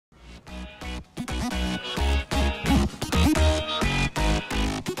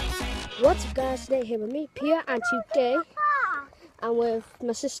What's up guys, today here with me, Pia, and today I'm with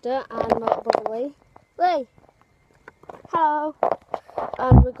my sister and my little brother Lee. Lee! Hello!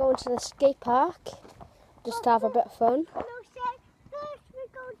 And we're going to the skate park, just to have a bit of fun. No, first we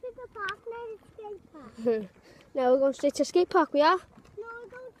go to the park, now the skate park. Now we're going straight to the skate park, we are? No, we're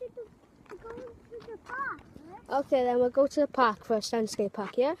going to the park. Right? Okay, then we'll go to the park first, then the skate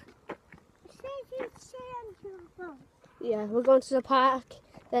park, yeah? Yeah, we're going to the park,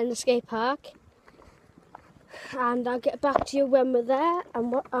 then the skate park. And I'll get back to you when we're there,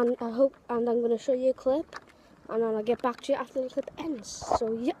 and I'm going to show you a clip, and then I'll get back to you after the clip ends.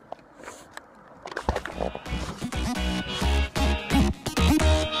 So yeah.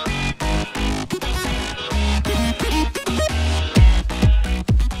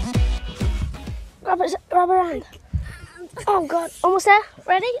 Grab her hand. Oh God, almost there.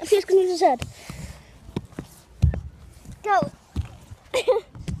 Ready? I feel it's going to use his head. Go.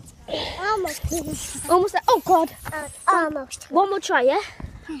 Almost. Almost there. Oh God. Almost. One more try, yeah?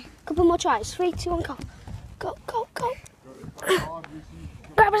 Couple more tries. 3, 2, 1, go. Go, go, go.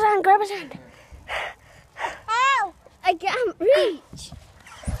 Grab his hand, grab his hand. Ow! I can't reach.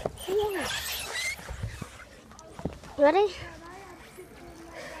 Ready?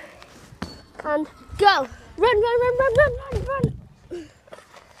 And go. Run, run, run, run, run, run, run.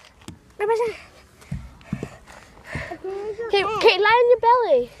 Grab his hand. Okay, lie on your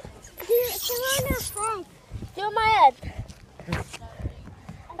belly. Do it on my head.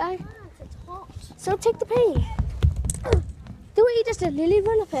 So take the pee. Do what you just did, Lily.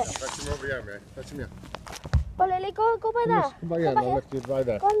 Run up it. Fetch him over here, mate. Fetch him here. Oh, Lily, go by there. Come by here, I'll lift you right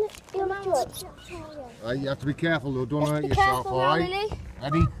there. Go on, you'll lift you up. You have to be careful though, don't hurt Be yourself, careful now, alright? Lily.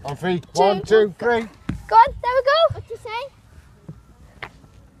 Ready? On 3. 2, 1, 2, 3. Go on, there we go. What you say?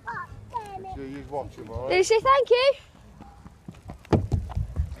 So you watch him, alright? Lily, say thank you.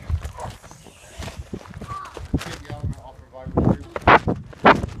 Take the helmet off if I would.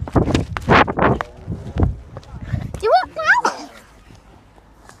 You up now?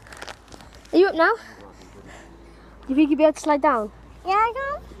 Are you up now? You think you'll be able to slide down? Yeah, I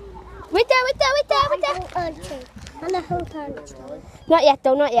go. Wait there. And the whole time. Not yet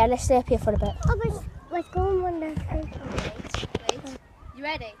though, not yet. Let's stay up here for a bit. Oh, but let's go on one day. Wait. You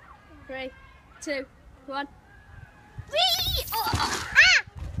ready? 3, 2, 1. Whee! Oh, ah!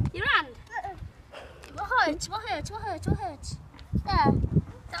 Your hand? What hurts? There. Is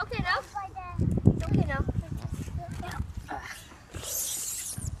that okay now?